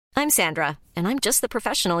I'm Sandra, and I'm just the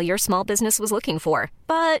professional your small business was looking for.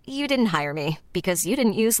 But you didn't hire me because you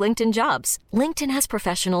didn't use LinkedIn Jobs. LinkedIn has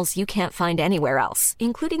professionals you can't find anywhere else,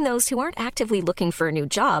 including those who aren't actively looking for a new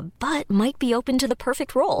job, but might be open to the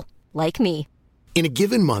perfect role, like me. In a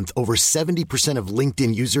given month, over 70% of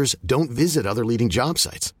LinkedIn users don't visit other leading job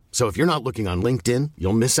sites. So if you're not looking on LinkedIn,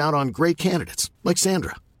 you'll miss out on great candidates like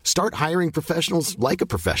Sandra. Start hiring professionals like a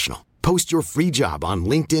professional. Post your free job on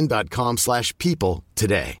linkedin.com/people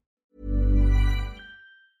today.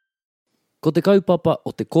 Ko te kaupapa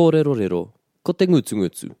o te kōrero-rero, ko te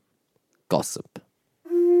ngutungutu. Gossip.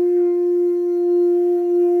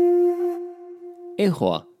 E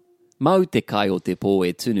hoa, mau te kai o te pō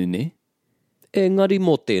e tunu ne? Engari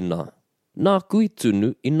mō tēnā, nā kui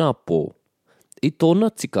tunu I nā pō. I tōna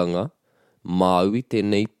tikanga, mau I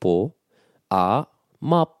tēnei pō, ā,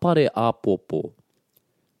 mā pare ā pōpō.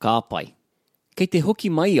 Ka pai. Kei te hoki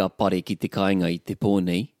mai a pare ki te kāinga I te pō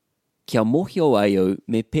nei, kia mohio ai au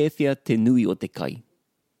me pēwhia te nui o te kai.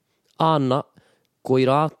 Āna, koi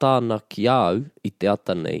rā tāna ki au I te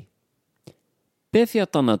ata nei. Pēwhia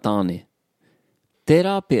tana tāne.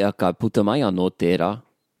 Tērā pēa ka puta mai anō tērā,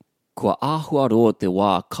 kua āhua roa te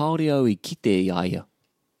wā kaore au I kite I aia.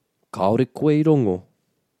 Kaore koe I rongo.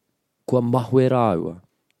 Kua mahue rāua.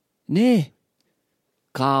 Nē,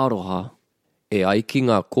 ka aroha. E ai ki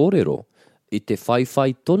ngā kōrero, I te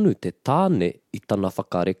whaiwhai tonu te tāne I tana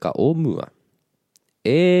whakareka o mua.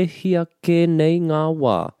 E hia ke nei ngā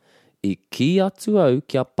wā, I ki atu au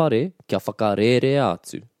kia pare kia whakarere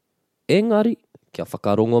atu. Engari, kia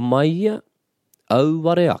whakarongo mai ia, au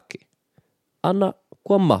ware ake. Ana,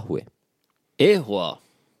 kua mahue. E hoa,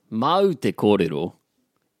 mau te kōrero,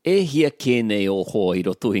 e hia ke nei o hoa I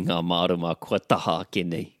roto I ngā mārama kua taha ke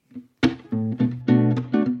nei.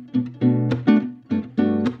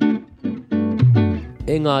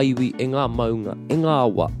 E ngā iwi, e ngā maunga, e ngā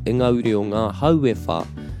awa, e ngā uri o ngā hau e whā,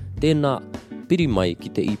 tēnā piri mai ki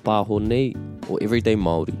te ipāho nei o everyday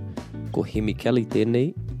Māori. Ko Hemi Kelly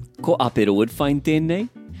tēnei, ko Apero Woodfine tēnei,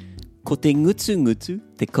 ko te ngutungutu,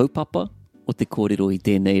 te kaupapa o te kōrero I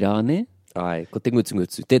tēnei rāne. Ai, ko te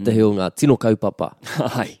ngutungutu, tētahi o ngā tino kaupapa.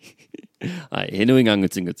 Ai, ai, he nui ngā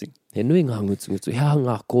ngutungutu. He nui ngā ngutungutu, hea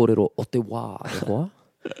ngā kōrero o te wā, e hoa.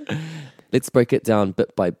 Let's break it down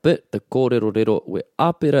bit by bit. The kōrero-rero where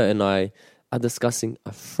Apera and I are discussing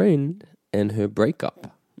a friend and her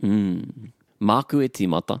breakup. Māku e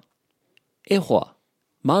timata. E hoa,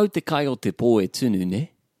 mau te kai o te pō e tunu, ne?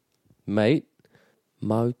 Mate,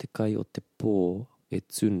 mau te kai o te pō e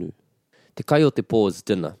tunu. Te kai o te pō is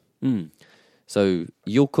dinner. So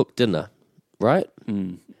you'll cook dinner, right?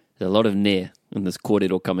 There's a lot of ne in this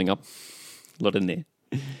kōrero coming up. A lot of ne.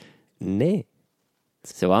 Ne.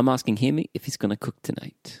 So I'm asking him if he's going to cook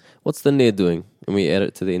tonight. What's the ne doing? And we add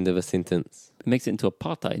it to the end of a sentence. It makes it into a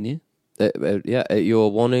partai, ne? Yeah, you're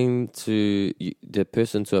wanting the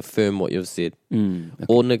person to affirm what you've said, okay,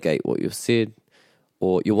 or negate what you've said,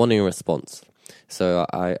 or you're wanting a response. So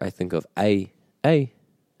I think of in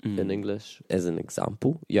English as an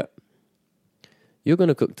example. Yeah. You're going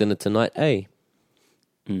to cook dinner tonight,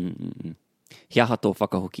 Hia hato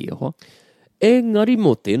whakahoki e hoa. Engari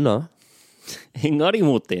mō tēnā. Engari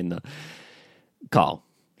mō tēnā. Kao.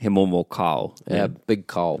 He momo kao. Yeah, big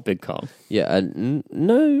kao. Big kao. Yeah,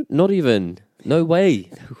 no, not even. No way.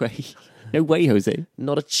 No way. No way, Jose.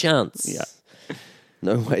 Not a chance. Yeah.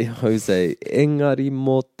 No way, Jose. Engari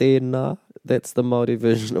mō tēnā. That's the Māori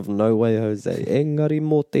version of no way, Jose. Engari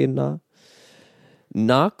mō tēnā.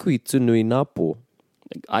 Nā kui tunu I nā pō.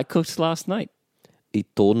 I cooked last night. I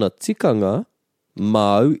tōna tikanga,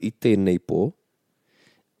 mau I tēnei pō.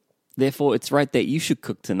 Therefore, it's right that you should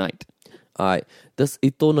cook tonight. This I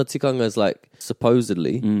tōna tikanga is like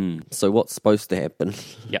supposedly, so what's supposed to happen,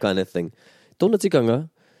 kind of thing. Tōna tikanga,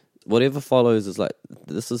 whatever follows is like,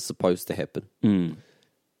 this is supposed to happen.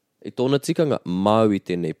 I tōna tikanga, mau I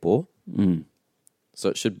tēnei pō. So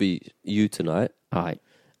it should be you tonight. Ai.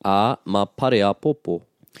 Mā pare a pōpō.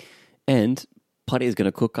 And pare is going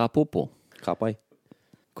to cook a pōpō. Ka pai.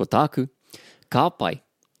 Ko tāku. Ka pai.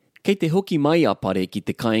 Kei te hoki mai a pare ki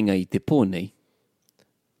te kāinga I te pō nei.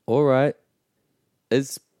 All right.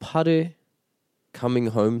 Is pare coming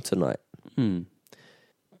home tonight?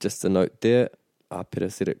 Just a note there.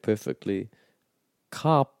 Apera said it perfectly.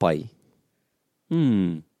 Ka pai.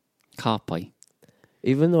 Ka pai.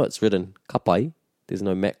 Even though it's written ka pai, there's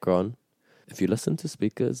no macron. If you listen to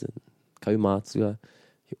speakers and kaumātua,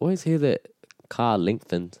 you always hear that ka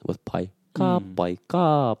lengthened with pai. Ka pai,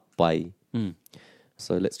 ka pai.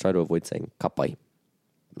 So let's try to avoid saying ka pai.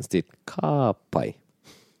 Instead, ka pai.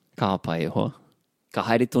 Ka pai e hoa. Ka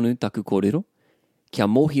haere tonu taku kōrero. Kia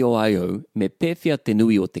mohio ai au me pewhia te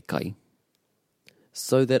nui o te kai.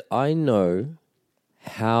 So that I know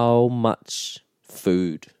how much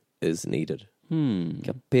food is needed.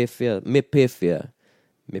 Kia pewhia, me pewhia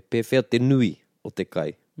te nui o te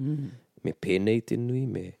kai. Me pēnei te nui,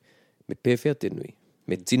 me pewhia te nui.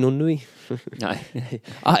 Me tino nui.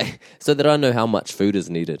 Ai. So that I know how much food is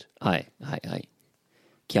needed. Ai.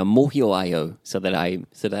 Kia mohio ai au, so that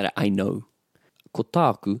I know. Ko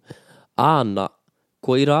tāku, āna,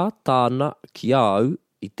 koira tāna ki au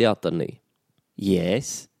I te ata nei.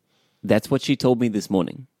 Yes, that's what she told me this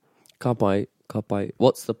morning. Ka pai.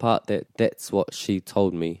 What's the part that's what she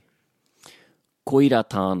told me? Koira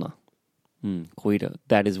tāna. Koira,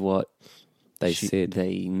 that is what They said.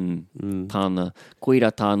 Tāna.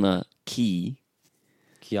 Koira tāna ki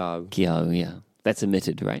Ki au. yeah. That's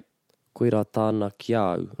omitted, right? Koira tāna ki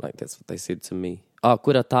au. Like, that's what they said to me.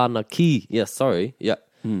 Koira tāna ki. Yeah, sorry. Yeah.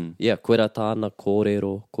 Yeah, koira tāna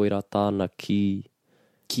kōrero. Koira tāna ki.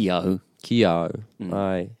 Ki au. Ki au.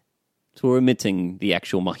 Ai. So we're omitting the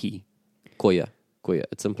actual mahi. Koia.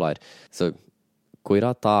 It's implied. So,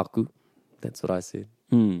 koira tāku. That's what I said.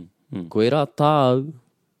 Koira tāu.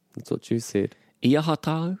 That's what you said. Ia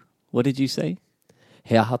hatau? What did you say?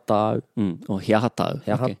 Hea hatau. Oh, hea hatau.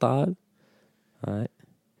 Hea Okay. hatau. Ai.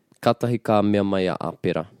 Katahi ka mea mai a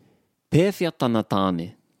apera. Pewhia tana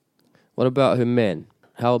tāne. What about her man?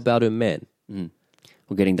 How about her man?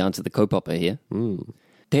 We're getting down to the kaupapa here.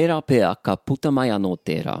 Tērā pea ka puta mai anō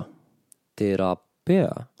tērā. Tērā pea?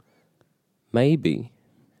 Maybe.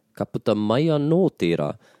 Ka puta mai anō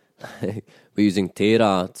tērā. We're using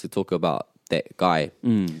tērā to talk about that guy.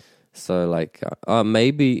 So like,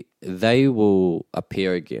 maybe they will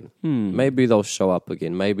appear again. Maybe they'll show up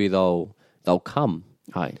again. Maybe they'll come.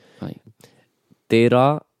 Ai.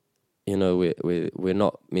 Tērā, you know, we're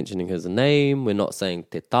not mentioning his name. We're not saying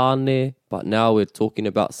te tāne. But now we're talking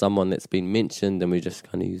about someone that's been mentioned and we just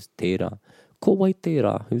kind of use tērā. Ko wai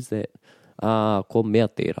tērā? Who's that? Ko mea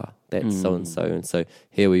tērā. That's so-and-so. And so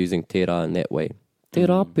here we're using tērā in that way.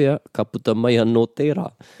 Tērā pea, ka puta mai anō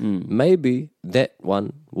tērā. Maybe that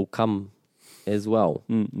one will come as well.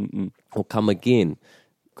 Or come again.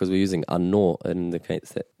 Because we're using anō. It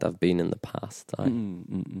indicates that they've been in the past.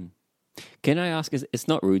 Can I ask, it's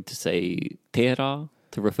not rude to say tērā,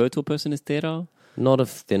 to refer to a person as tērā? Not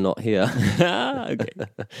if they're not here. Okay.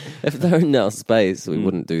 If they're in our space, we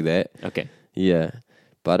wouldn't do that. Okay. Yeah.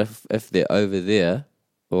 But if they're over there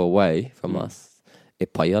or away from us, e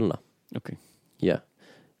pai ana. Okay. Yeah.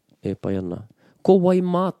 E pai ana. Ko wai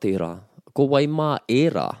mā tērā. Ko wai mā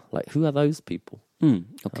era. Like, who are those people?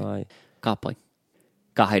 Okay. Ai. Ka pai.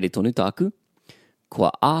 Ka haere tonu tāku.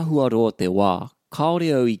 Kua āhua roa te wā,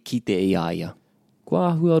 kaore au I ki te iaia. Ko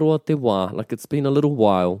āhua roa te wā. Like, it's been a little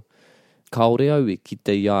while. Kaore au I ki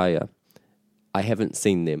te iaia. I haven't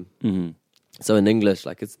seen them. So in English,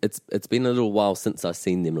 like, it's been a little while since I've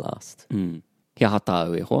seen them last. Hea hata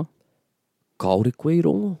au e hoa. Kaore koe I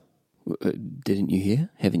rongo. Didn't you hear?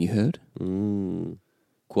 Haven't you heard?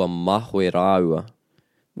 Kua mahue rāua.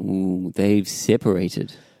 Ooh, they've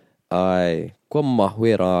separated. Ai, kua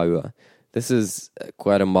mahue rāua. This is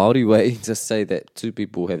quite a Māori way to say that two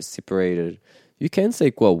people have separated. You can say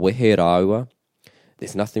kua wehe rāua.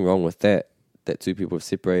 There's nothing wrong with that two people have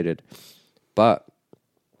separated. But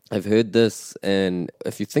I've heard this, and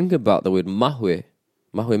if you think about the word mahue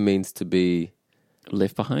means to be...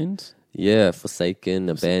 Left behind? Yeah, forsaken,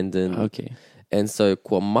 abandoned. Okay. And so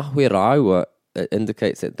kua mahue rāua, it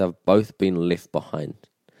indicates that they've both been left behind.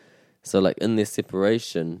 So like in their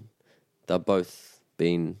separation, they've both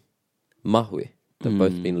been mahue. They've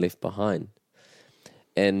both been left behind.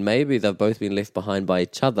 And maybe they've both been left behind by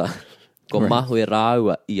each other. Ko mahue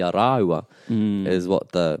rāua ia rāua is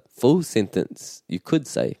what the full sentence you could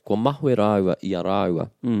say. Ko mahue rāua ia rāua.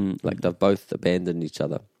 Like they've both abandoned each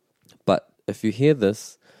other. But if you hear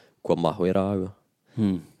this, ko mahue rāua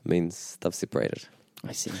means they've separated.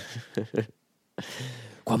 I see.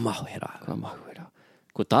 Ko mahue rāua. Ka mahue rā.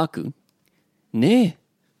 Ko tāku, ne,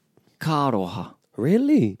 ka aroha.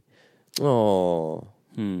 Really? Oh.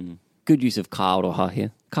 Good use of ka aroha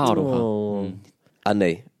here. Ka aroha. Oh.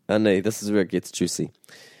 Anei, this is where it gets juicy.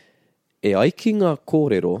 E aiki ngā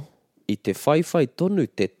kōrero I te whaiwhai tonu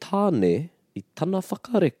te tāne I tana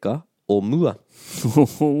whakareka o mua.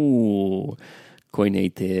 Koe nei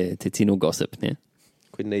te tino gossip, ne?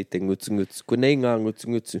 Koe nei te ngutungutu. Koe nei ngā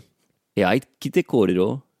ngutungutu. E ai ki te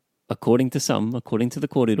kōrero, according to some, according to the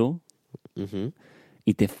kōrero,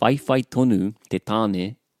 I te whaiwhai tonu te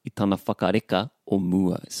tāne I tana whakareka o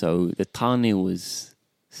mua. So the tāne was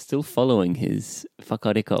Still following his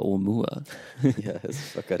whakareka o mua. Yeah, his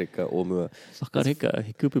whakareka o mua. Whakareka,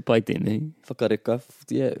 he kupu pai tēnei. Whakareka,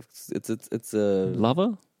 yeah, it's a...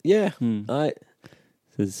 Lover? Yeah,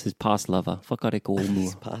 His past lover. Whakareka o mua.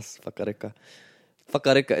 His past, whakareka.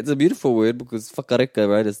 Whakareka, it's a beautiful word because whakareka,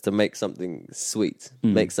 right, is to make something sweet,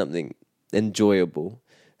 make something enjoyable.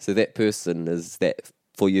 So that person is that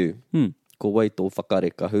for you. Ko wai tō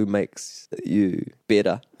whakareka, who makes you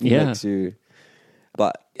better, who makes you...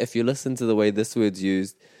 But if you listen to the way this word's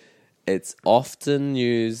used, it's often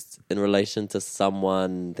used in relation to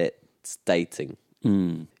someone that's dating.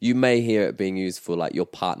 You may hear it being used for like your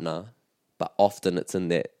partner, but often it's in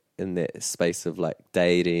that space of like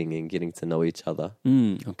dating and getting to know each other.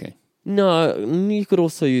 Okay. No, you could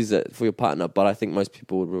also use it for your partner, but I think most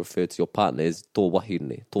people would refer to your partner as tō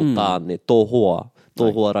wahine, tō tāne, tō hoa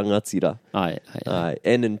rangatira. Ai.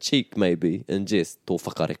 And in cheek maybe, in jest, tō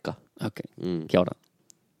whakareka. Okay. Kia ora.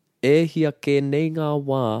 E hia ke nei ngā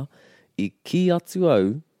wā I ki atu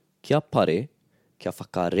au, kia pare, kia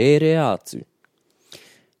whakarere atu.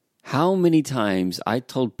 How many times I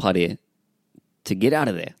told Pare to get out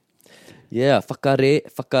of there? Yeah,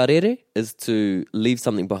 whakarere is to leave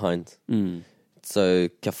something behind. So,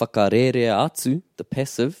 kia whakarere atu, the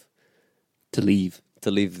passive, To leave.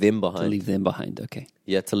 to leave them behind. To leave them behind, okay.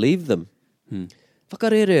 Yeah, to leave them.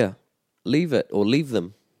 Whakarerea, leave it or leave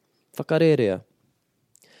them. Whakarerea.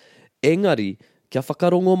 Engari, kia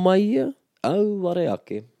whakarongo mai ia, au ware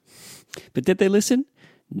ake. But did they listen?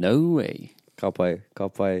 No way. Ka pai.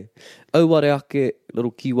 Au ware ake,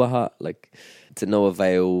 little kiwaha, like, to no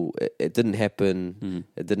avail. It didn't happen.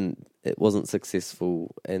 It wasn't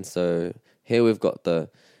successful. And so here we've got the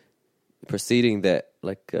preceding that,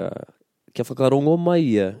 like, kia whakarongo mai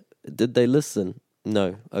ia, did they listen?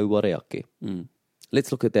 No, au ware ake.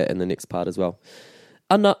 Let's look at that in the next part as well.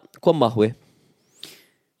 Ana, kua mahue.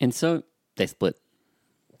 And so they split.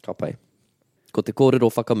 Ka pai. Ko te kōrero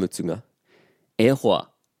whakamutunga. E hoa,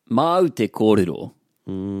 mau te kōrero.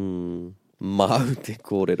 Mau te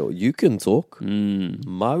kōrero. You can talk.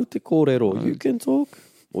 Mau te kōrero. You can talk.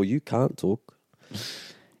 Or you can't talk.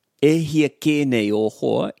 E hia kēnei o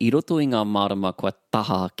hoa, I roto I ngā marama kua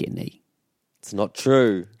taha kēnei. It's not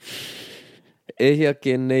true. E hia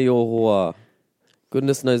kēnei o hoa.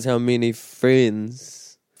 Goodness knows how many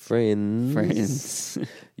friends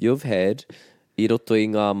you've had I roto I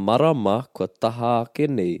ngā marama kua taha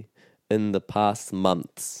kēnei in the past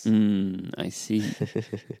months. I see.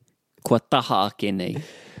 Kua taha kēnei.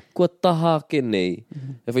 Kua taha kēnei.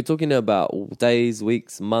 If we're talking about days,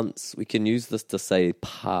 weeks, months, we can use this to say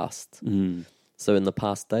past. So in the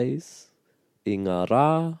past days, I ngā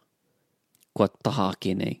rā, Kua taha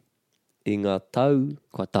kēnei. I ngā tau,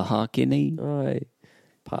 Kua taha kēnei. ai,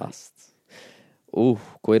 past.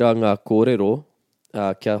 Koe rā ngā kōrero,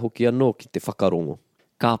 kia hoki anō ki te whakarongo.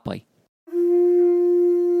 Ka pai.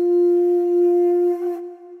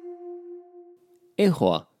 E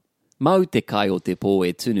hoa, mau te kai o te pō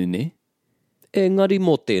e tunu ne? Engari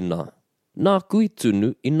mō tēnā, nā kui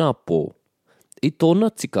tunu I nā pō. I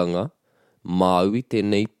tōna tikanga, mau I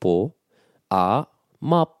tēnei pō,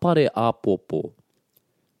 mā pare a pōpō.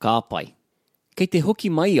 Ka pai. Kei te hoki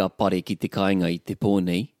mai a pare ki te kāinga I te pō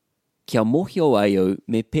nei, kia mohio ai au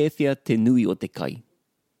me pēwhia te nui o te kai.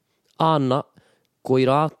 Āna, koi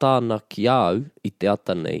rā tāna ki au I te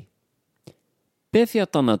ata nei. Pēwhia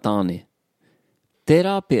tana tāne.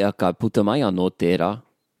 Tērā pēa ka puta mai anō tērā,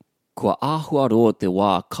 kua āhua roa te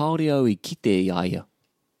wā kaore au I kite I aia.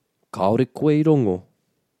 Kaore koe I rongo.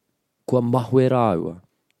 Kua mahue rāua.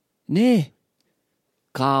 Nē,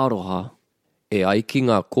 ka aroha. E ai ki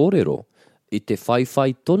ngā kōrero, I te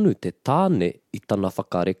whaiwhai tonu te tāne I tana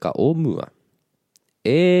whakareka o mua.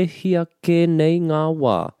 E hia kēnei ngā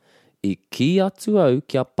wā, I ki atu au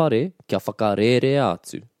kia pare, kia whakarere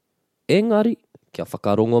atu. Engari, kia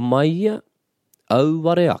whakarongo mai ia, au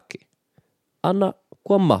ware ake. Ana,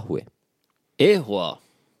 kua mahue. E hoa,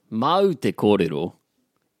 mau te kōrero.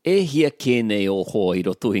 E hia kēnei o hoa I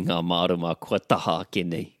roto I ngā marama kua taha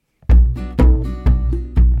kēnei.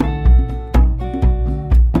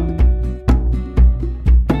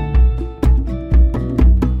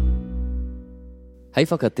 Hei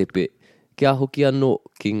whakatepe, kia hoki anō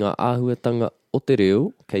ki ngā āhuatanga o te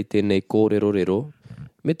reo, kei tēnei kōrero rero,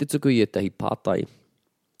 me te tuku I etahi pātai.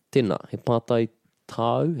 Tēnā, he pātai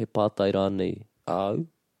tāu, he pātai rānei au.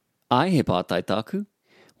 Ai he pātai tāku.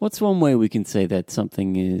 What's one way we can say that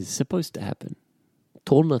something is supposed to happen?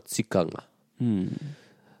 Tōna tikanga.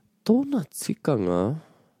 Tōna tikanga,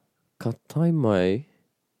 ka tai mai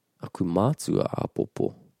aku mātua a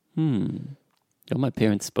popo. Well, my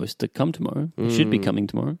parents are supposed to come tomorrow. They should be coming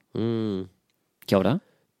tomorrow. Kia ora.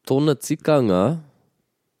 Tōna tikanga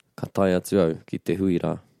ka tae atu au ki te hui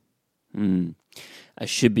rā. I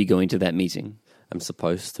should be going to that meeting. I'm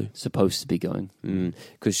supposed to. Supposed to be going.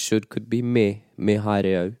 Because should could be me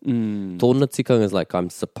haere au. Tōna tikanga is like I'm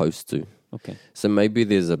supposed to. Okay. So maybe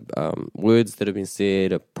there's a words that have been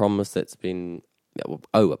said, a promise that's been,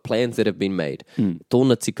 plans that have been made.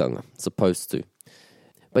 Tōna tikanga, supposed to.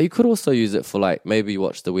 But you could also use it for like, maybe you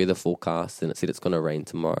watched the weather forecast and it said it's going to rain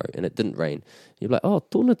tomorrow and it didn't rain. You're like, oh,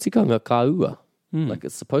 tōna tikanga ka ua. Like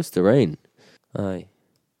it's supposed to rain. Ai,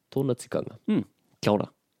 tōna tikanga. Kia ora.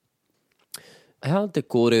 How te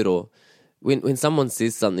kōrero, when someone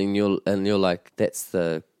says something you're like, that's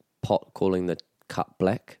the pot calling the cup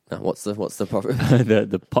black. No, what's the proverb?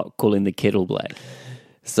 the pot calling the kettle black.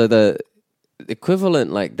 So the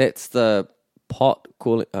equivalent, like that's the pot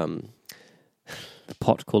calling The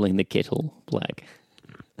pot calling the kettle black.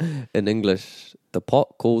 in English, the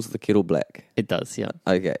pot calls the kettle black. It does, yeah.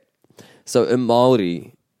 Okay. So in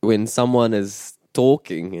Māori, when someone is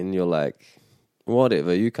talking and you're like,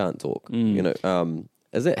 whatever, you can't talk. You know,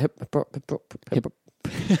 is it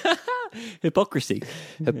Hypocrisy.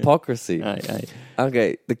 hypocrisy? Aye, aye.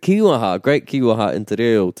 Okay, the kiwaha, great kiwaha in te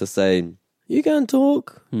reo to say, you can't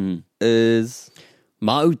talk, is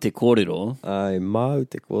Mau te kōrero. ai mau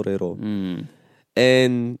te kōrero.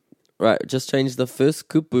 And, right, just change the first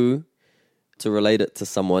kupu to relate it to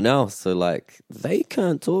someone else. So, like, they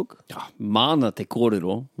can't talk. Mana te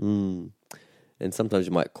kōrero. And sometimes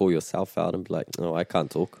you might call yourself out and be like, no, I can't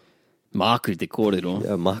talk. Māku te kōrero.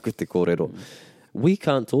 Yeah, māku te kōrero. We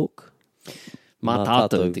can't talk. Mā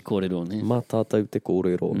tātou te kōrero, ne? Mā tātou te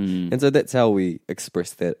kōrero. And so that's how we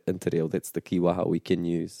express that in te reo. That's the kiwaha we can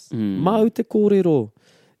use. Mau te kōrero.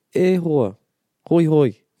 E hoa. Hoi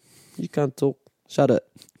hoi. You can't talk. Shut it.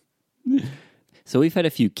 So we've had a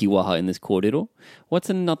few kiwaha in this kōrero. What's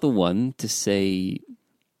another one to say,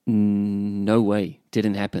 no way,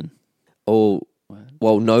 didn't happen? Oh,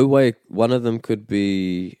 well, no way. One of them could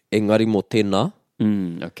be engari mo tēnā.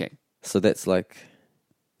 Okay. So that's like,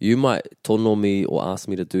 you might tono me or ask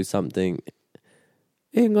me to do something.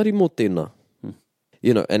 Engari mo tēnā.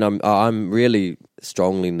 You know, and I'm really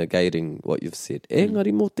strongly negating what you've said.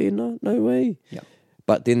 Engari mo tēnā, no way. Yeah.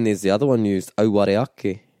 But then there's the other one used, auare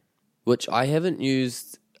ake, which I haven't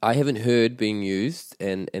heard being used,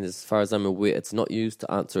 and as far as I'm aware, it's not used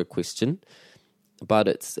to answer a question, but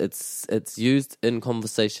it's used in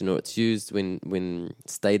conversation, or it's used when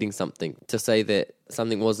stating something, to say that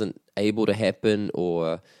something wasn't able to happen,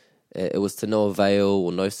 or it was to no avail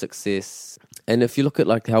or no success. And if you look at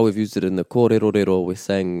like how we've used it in the kōrero, we're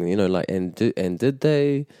saying, you know, like, and did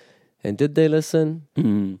they listen?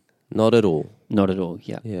 Not at all. Not at all,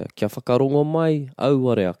 yeah. Yeah, kia whakarongo mai,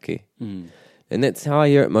 auare ake. And that's how I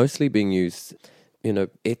hear it mostly being used. You know,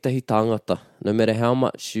 etahi tangata, no matter how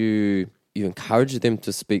much you encourage them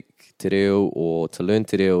to speak te reo or to learn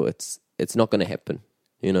te reo, it's not going to happen.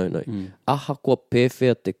 You know, no. Aha kua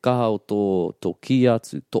pewhia te kaha o tō ki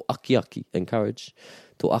atu, tō aki, encourage.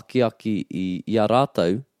 Tō aki i a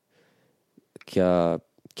rātau, kia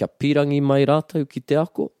pirangi mai rātau ki te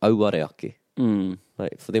ako, auare ake.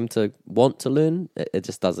 Like for them to want to learn, it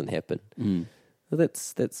just doesn't happen. So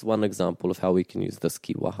that's one example of how we can use this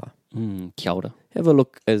kiwaha. Kia ora. Have a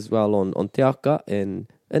look as well on Te Aka and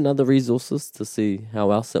other resources to see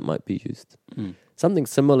how else it might be used. Something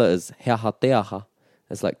similar is hea ha te aha.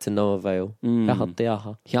 It's like to no avail. Hea ha te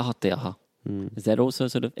aha. Hea ha te aha. Is that also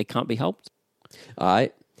sort of, it can't be helped?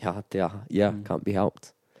 Ai, hea ha te aha. Yeah, can't be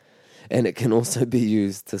helped. And it can also be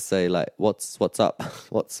used to say like, what's up?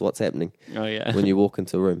 What's happening? Oh, yeah. When you walk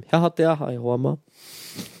into a room. Hea ha te aha e hoa ma.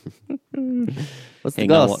 What's the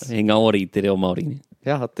goss? He ngaori te reo Māori, ne?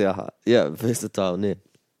 Hea ha te aha. Yeah, versatile, ne?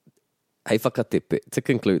 Hei whakatepe. To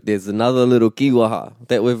conclude, there's another little kiwaha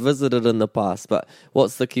that we've visited in the past, but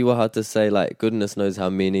what's the kiwaha to say like, goodness knows how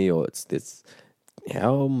many, or it's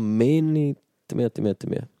how many, te mea.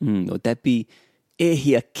 Would that be e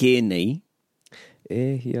hia ke nei?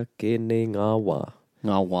 E hia ke nei ngā wā.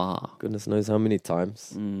 Ngā wā. Goodness knows how many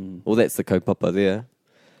times. Well, that's the kaupapa there.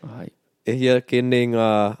 Ai. E hia ke nei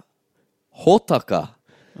ngā hōtaka.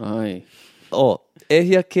 Ai. Oh, e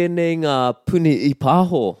hia ke nei ngā puni I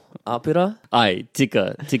pāho. Āpera? Ai,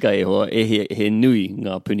 tika e hoa. He nui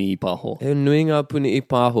ngā puni I pāho. He nui ngā puni I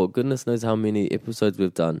pāho. Goodness knows how many episodes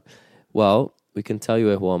we've done. Well, we can tell you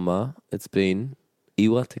e hoa ma, it's been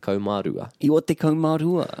iwa te kaumārua. Iwa te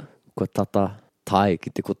kaumārua. Kua tata tae ki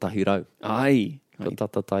te kotahi rau. Ai. Kua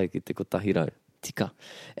tata tae ki te kotahi rau. Tika.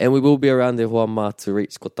 And we will be around e hoa ma to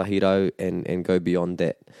reach kotahi rau and go beyond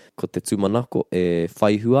that. Ko te tūmanako e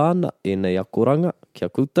whaihua ana e nei akoranga kia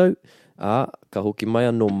koutou. Ka hoki mai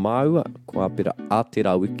anō māua, ko apera a te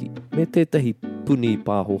rā wiki, me tētahi puni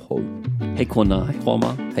pāho hou. Hei kona, hei hoa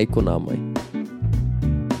mai. Hei kona mai.